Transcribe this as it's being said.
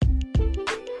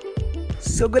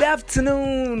So good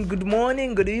afternoon, good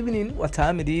morning, good evening, what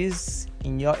time it is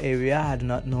in your area, I do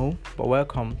not know. But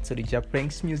welcome to the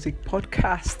Japranks Music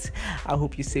Podcast. I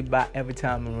hope you sit back every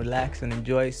time and relax and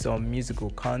enjoy some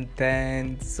musical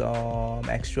content, some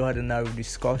extraordinary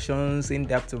discussions in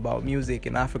depth about music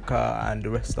in Africa and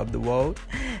the rest of the world.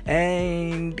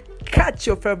 And catch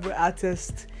your favorite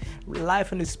artist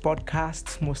live on this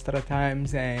podcast most of the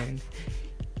times and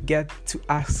get to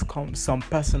ask some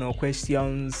personal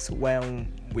questions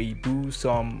when we do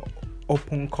some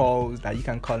open calls that you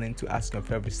can call in to ask your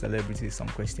favorite celebrities some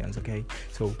questions. Okay,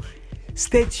 so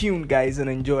stay tuned guys and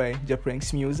enjoy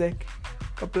Japranks Music.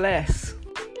 God bless.